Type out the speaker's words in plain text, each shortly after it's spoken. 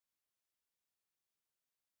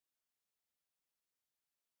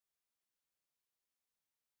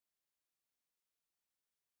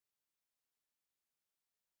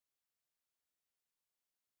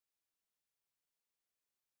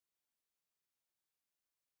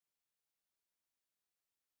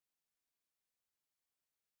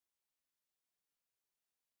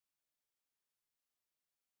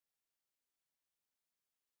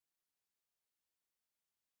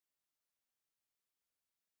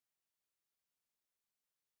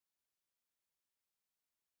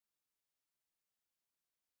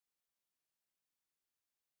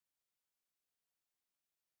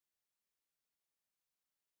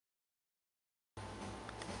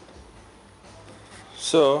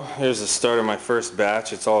So here's the start of my first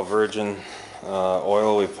batch. It's all virgin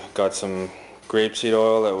oil. We've got some grapeseed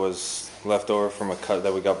oil that was left over from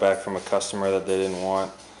that we got back from a customer that they didn't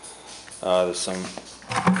want. There's some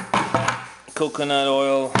coconut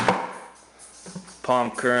oil,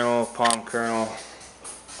 palm kernel.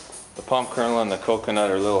 The palm kernel and the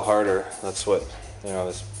coconut are a little harder. That's what,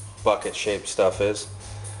 this bucket shaped stuff is.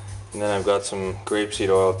 And then I've got some grapeseed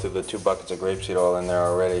oil, the 2 buckets of grapeseed oil in there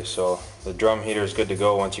already. So the drum heater is good to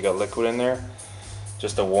go once you got liquid in there.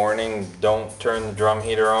 Just a warning, don't turn the drum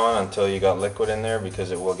heater on until you got liquid in there,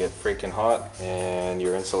 because it will get freaking hot and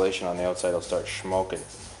your insulation on the outside will start smoking.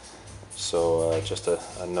 So just a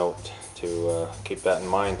note to keep that in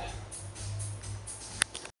mind.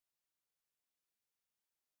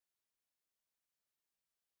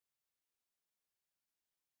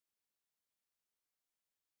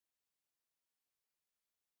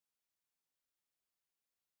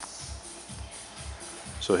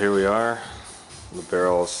 So here we are, the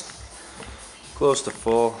barrel's close to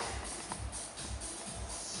full,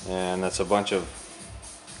 and that's a bunch of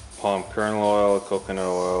palm kernel oil, coconut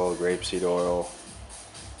oil, grapeseed oil.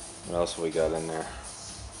 What else have we got in there?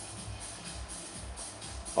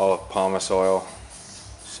 Olive pomace oil.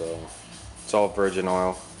 So it's all virgin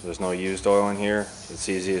oil. There's no used oil in here. It's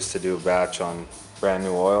easiest to do a batch on brand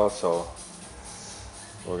new oil, so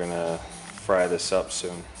we're gonna fry this up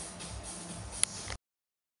soon.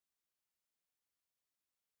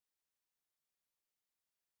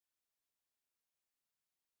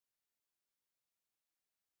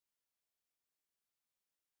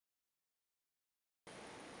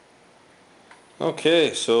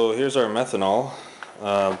 Okay, so here's our methanol.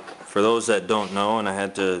 For those that don't know, and I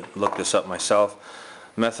had to look this up myself,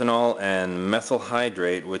 methanol and methyl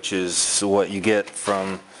hydrate, which is what you get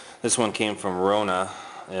from, this one came from Rona.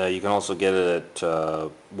 You can also get it at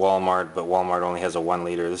Walmart, but Walmart only has a 1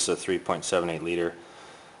 liter. This is a 3.78 liter.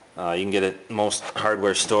 You can get it at most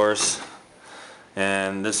hardware stores,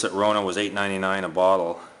 and this at Rona was $8.99 a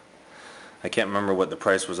bottle. I can't remember what the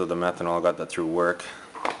price was of the methanol. I got that through work,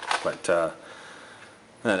 but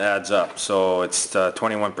that adds up. So it's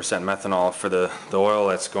 21% methanol for the oil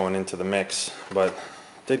that's going into the mix. But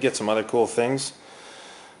did get some other cool things.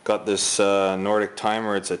 Got this Nordic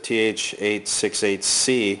Timer. It's a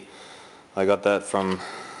TH868C. I got that from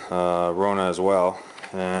Rona as well,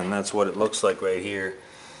 and that's what it looks like right here.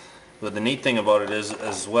 But the neat thing about it is,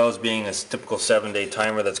 as well as being a typical 7-day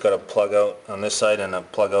timer that's got a plug out on this side and a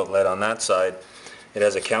plug outlet on that side, it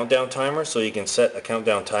has a countdown timer, so you can set a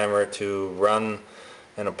countdown timer to run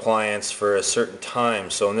an appliance for a certain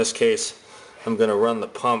time. So in this case, I'm going to run the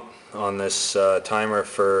pump on this timer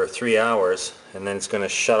for 3 hours, and then it's going to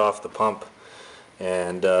shut off the pump,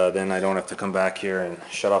 and then I don't have to come back here and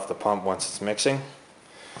shut off the pump once it's mixing.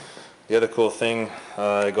 The other cool thing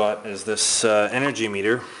I got is this energy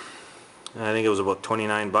meter. I think it was about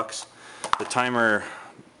 29 bucks. The timer,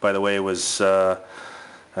 by the way, was I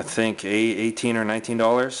think $18 or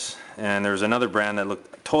 $19, and there was another brand that looked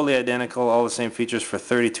totally identical, all the same features, for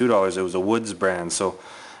 $32. It was a Woods brand, so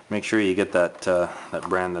make sure you get that that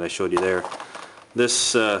brand that I showed you there.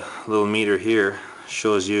 This little meter here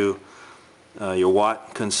shows you your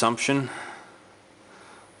watt consumption,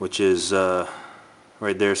 which is right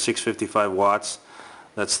there, 655 watts.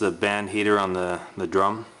 That's the band heater on the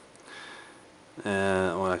drum.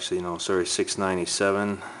 Well, actually, no, sorry,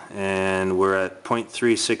 697, and we're at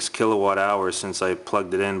 0.36 kilowatt hours since I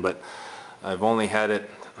plugged it in, but I've only had it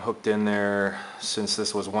hooked in there since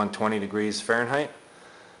this was 120 degrees Fahrenheit,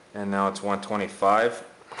 and now it's 125.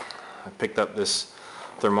 I picked up this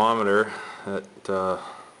thermometer at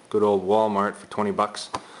good old Walmart for 20 bucks,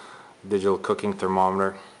 digital cooking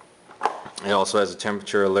thermometer. It also has a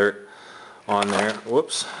temperature alert on there.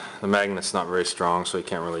 Whoops, the magnet's not very strong, so you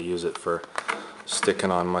can't really use it for sticking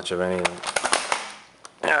on much of anything.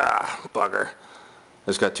 Ah, bugger.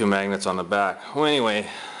 It's got 2 magnets on the back. Well, anyway,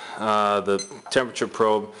 the temperature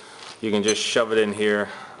probe, you can just shove it in here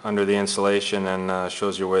under the insulation, and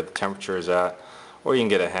shows you where the temperature is at, or you can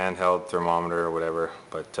get a handheld thermometer or whatever,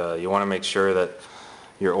 but you want to make sure that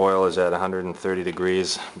your oil is at 130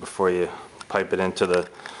 degrees before you pipe it into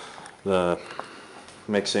the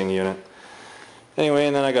mixing unit. Anyway,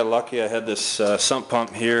 and then I got lucky. I had this sump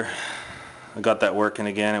pump here. I got that working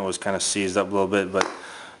again. It was kind of seized up a little bit, but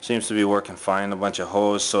seems to be working fine. A bunch of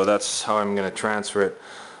hose, so that's how I'm going to transfer it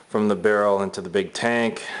from the barrel into the big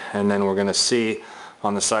tank, and then we're going to see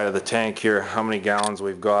on the side of the tank here how many gallons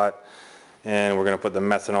we've got, and we're going to put the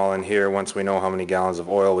methanol in here once we know how many gallons of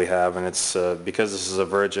oil we have. And it's because this is a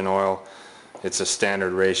virgin oil, it's a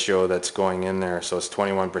standard ratio that's going in there, so it's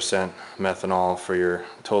 21% methanol for your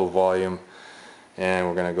total volume, and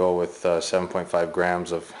we're going to go with 7.5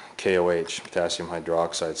 grams of KOH, potassium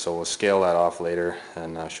hydroxide. So we'll scale that off later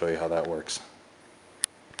and show you how that works.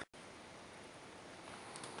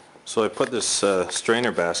 So I put this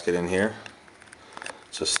strainer basket in here.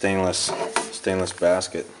 It's a stainless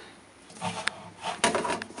basket.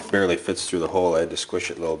 Barely fits through the hole. I had to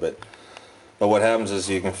squish it a little bit. But what happens is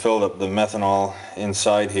you can fill up the methanol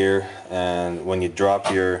inside here, and when you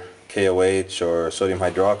drop your KOH or sodium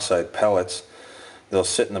hydroxide pellets, they'll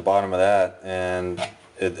sit in the bottom of that, and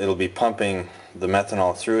it'll be pumping the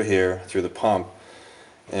methanol through here, through the pump,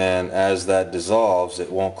 and as that dissolves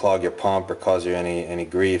it won't clog your pump or cause you any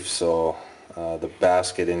grief, so the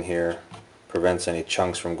basket in here prevents any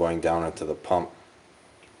chunks from going down into the pump.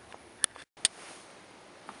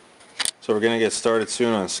 So we're going to get started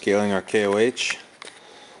soon on scaling our KOH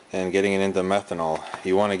and getting it into methanol.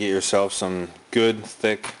 You want to get yourself some good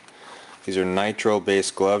thick, these are nitro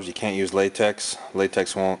based gloves. You can't use latex.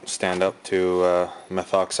 Latex won't stand up to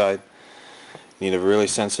methoxide. You need a really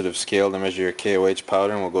sensitive scale to measure your KOH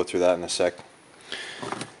powder, and we'll go through that in a sec.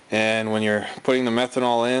 And when you're putting the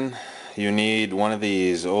methanol in, you need one of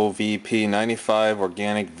these OVP 95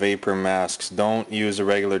 organic vapor masks. Don't use a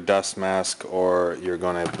regular dust mask or you're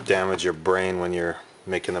going to damage your brain when you're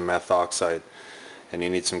making the methoxide. And you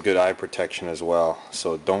need some good eye protection as well.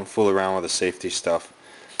 So don't fool around with the safety stuff.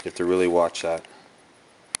 You have to really watch that.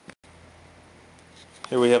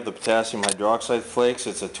 Here we have the potassium hydroxide flakes.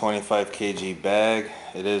 It's a 25 kg bag.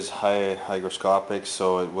 It is hygroscopic,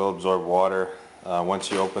 so it will absorb water.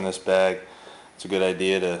 Once you open this bag, it's a good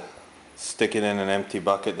idea to stick it in an empty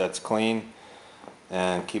bucket that's clean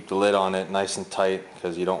and keep the lid on it nice and tight,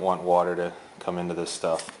 because you don't want water to come into this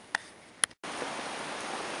stuff.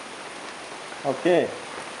 Okay,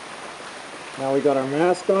 now we got our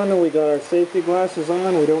mask on and we got our safety glasses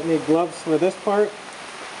on. We don't need gloves for this part,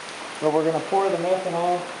 but we're going to pour the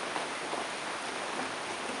methanol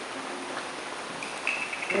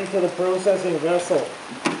into the processing vessel.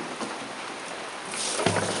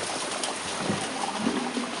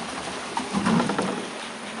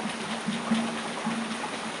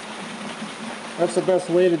 That's the best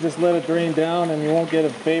way, to just let it drain down and you won't get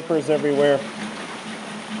vapors everywhere.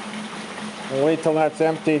 And wait till that's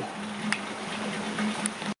empty.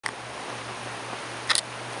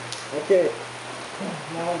 Okay,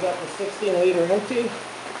 now we've got the 16 liter empty.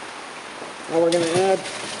 Now we're going to add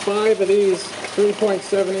 5 of these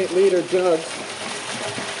 3.78 liter jugs.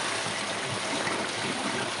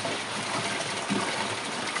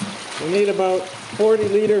 We need about 40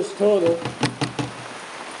 liters total.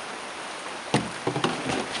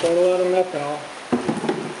 Quite a lot of methanol.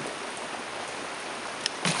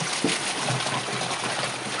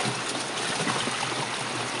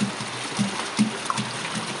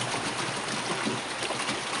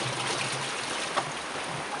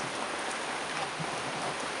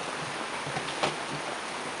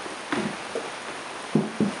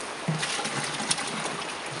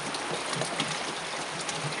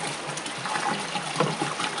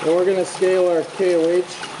 And we're going to scale our KOH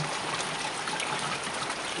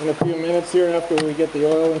in a few minutes here after we get the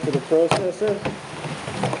oil into the processor.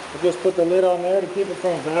 We'll just put the lid on there to keep it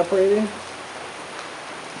from evaporating.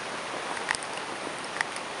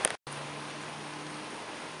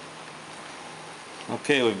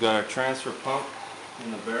 Okay, we've got our transfer pump in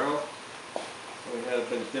the barrel. We had a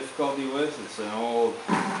bit of difficulty with. It's an old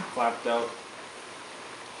flapped out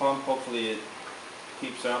pump. Hopefully it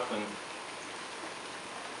keeps up and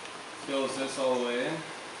fills this all the way in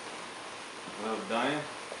without dying,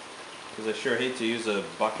 because I sure hate to use a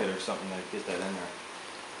bucket or something to get that in there.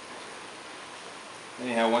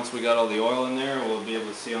 Anyhow, once we got all the oil in there, we'll be able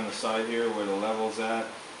to see on the side here where the level's at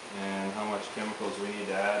and how much chemicals we need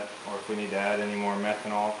to add, or if we need to add any more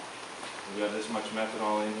methanol. We've got this much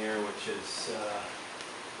methanol in here, which is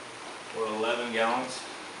 11 gallons.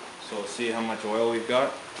 So we'll see how much oil we've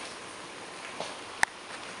got.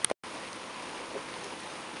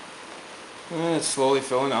 And it's slowly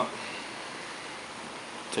filling up.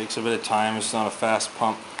 Takes a bit of time, it's not a fast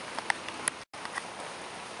pump.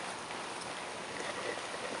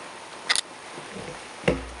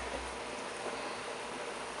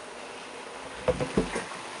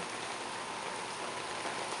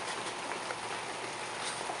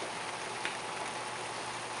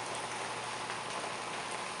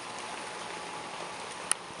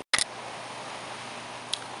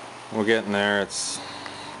 We're getting there. It's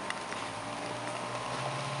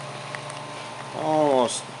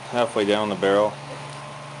almost halfway down the barrel,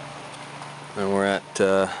 and we're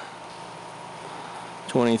at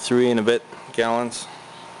 23 and a bit gallons.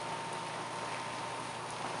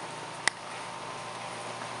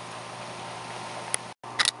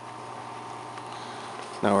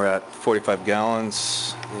 Now we're at 45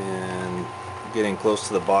 gallons and getting close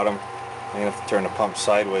to the bottom. I'm going to have to turn the pump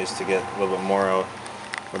sideways to get a little bit more out.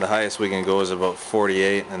 But the highest we can go is about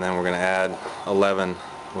 48, and then we're going to add 11,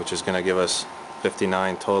 which is going to give us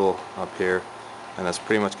 59 total up here, and that's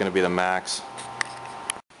pretty much going to be the max.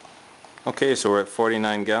 Okay, so we're at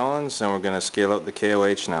 49 gallons and we're going to scale out the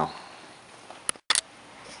KOH now.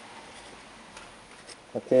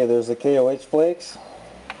 Okay, there's the KOH flakes.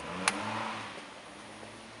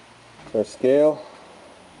 Our scale,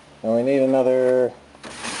 and we need another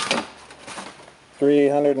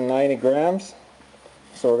 390 grams,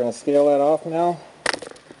 so we're going to scale that off now.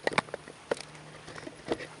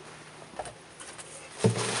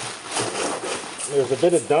 There's a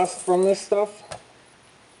bit of dust from this stuff,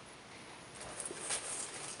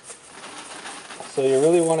 so you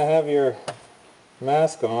really want to have your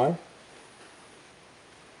mask on.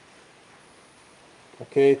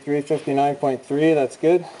 Okay, 359.3, that's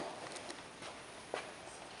good.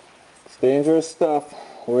 It's dangerous stuff.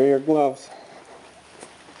 Wear your gloves.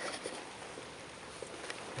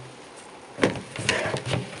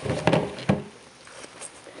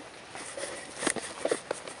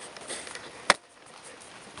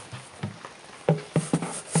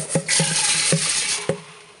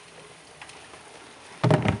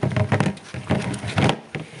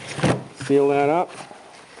 Seal that up.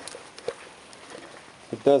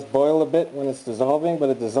 It does boil a bit when it's dissolving, but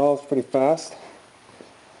it dissolves pretty fast.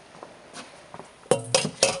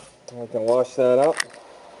 We can wash that up.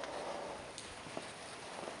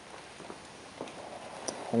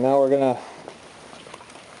 And now we're going to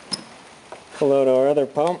pull out our other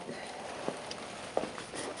pump.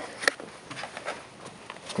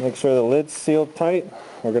 Make sure the lid's sealed tight.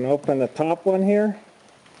 We're going to open the top one here.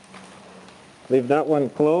 Leave that one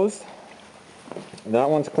closed. That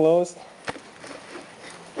one's closed.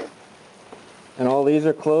 And all these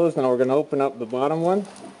are closed, and we're going to open up the bottom one.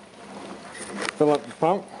 Fill up the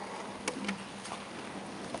pump.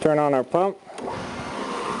 Turn on our pump.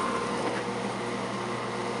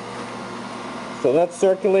 So that's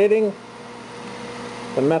circulating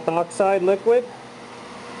the methoxide liquid.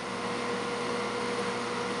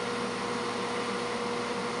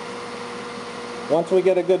 Once we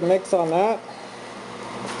get a good mix on that,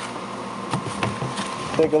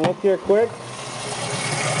 take a look here quick.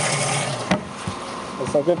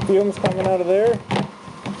 There's some good fumes coming out of there.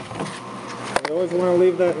 You always want to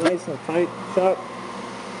leave that nice and tight shut.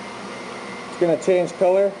 It's going to change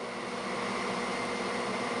color.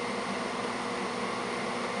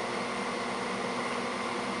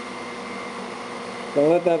 Going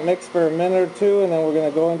to let that mix for a minute or two, and then we're going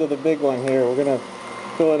to go into the big one here. We're going to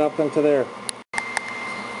fill it up into there.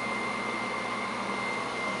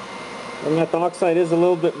 The methoxide is a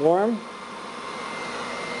little bit warm.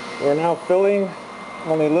 We're now filling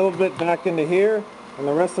only a little bit back into here, and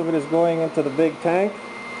the rest of it is going into the big tank.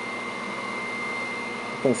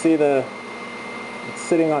 You can see it's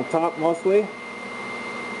sitting on top mostly.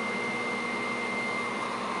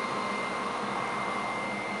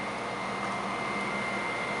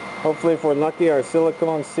 Hopefully, if we're lucky, our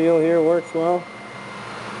silicone seal here works well.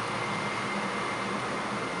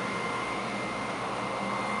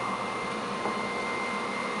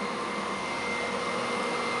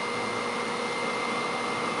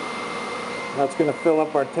 That's going to fill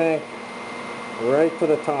up our tank right to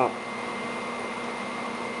the top.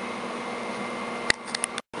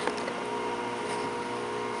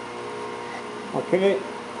 Okay.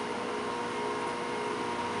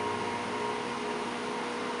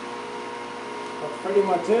 That's pretty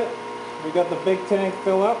much it. We got the big tank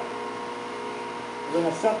fill up. We're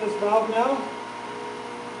going to shut this valve now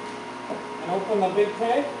and open the big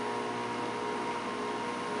tank.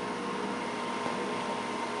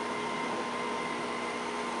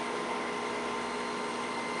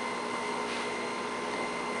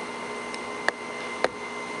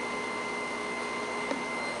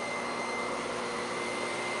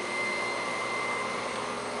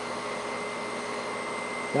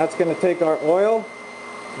 That's going to take our oil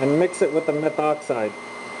and mix it with the methoxide.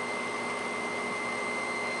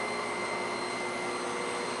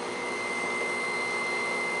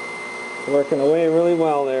 It's working away really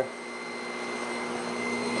well there.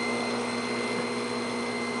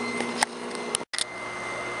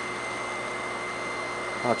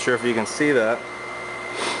 Not sure if you can see that,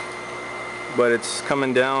 but it's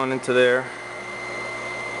coming down into there.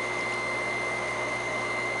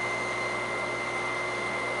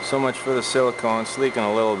 So much for the silicone. It's leaking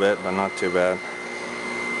a little bit, but not too bad.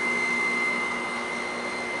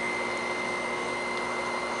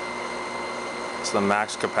 It's the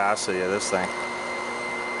max capacity of this thing.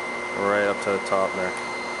 Right up to the top there.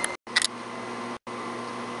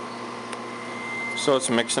 So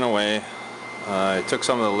it's mixing away. I took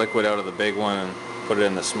some of the liquid out of the big one and put it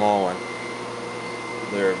in the small one.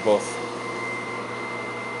 They're both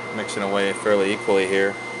mixing away fairly equally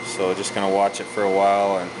here, so just gonna watch it for a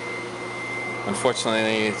while. And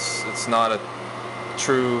unfortunately it's not a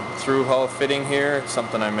true through hull fitting here. It's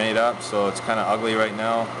something I made up, so it's kind of ugly right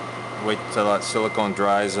now. Wait till that silicone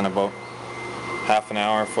dries in about half an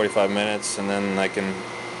hour, 45 minutes, and then I can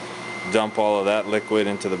dump all of that liquid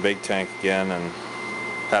into the big tank again and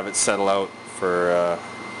have it settle out for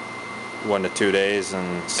 1 to 2 days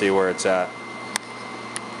and see where it's at.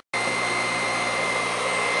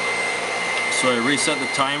 So I reset the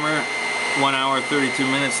timer, 1 hour 32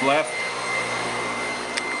 minutes left,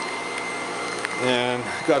 and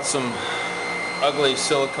got some ugly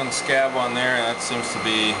silicone scab on there, and that seems to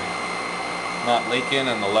be not leaking,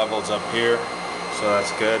 and the level's up here, so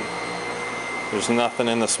that's good. There's nothing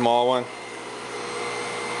in the small one.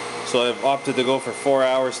 So I've opted to go for 4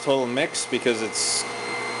 hours total mix because it's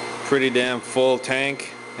pretty damn full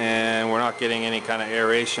tank and we're not getting any kind of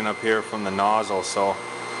aeration up here from the nozzle, so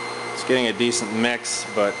it's getting a decent mix,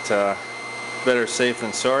 but better safe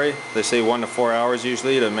than sorry. They say 1 to 4 hours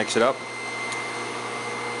usually to mix it up,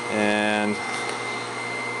 and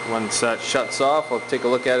once that shuts off, I'll take a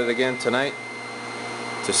look at it again tonight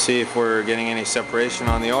to see if we're getting any separation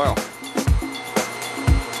on the oil.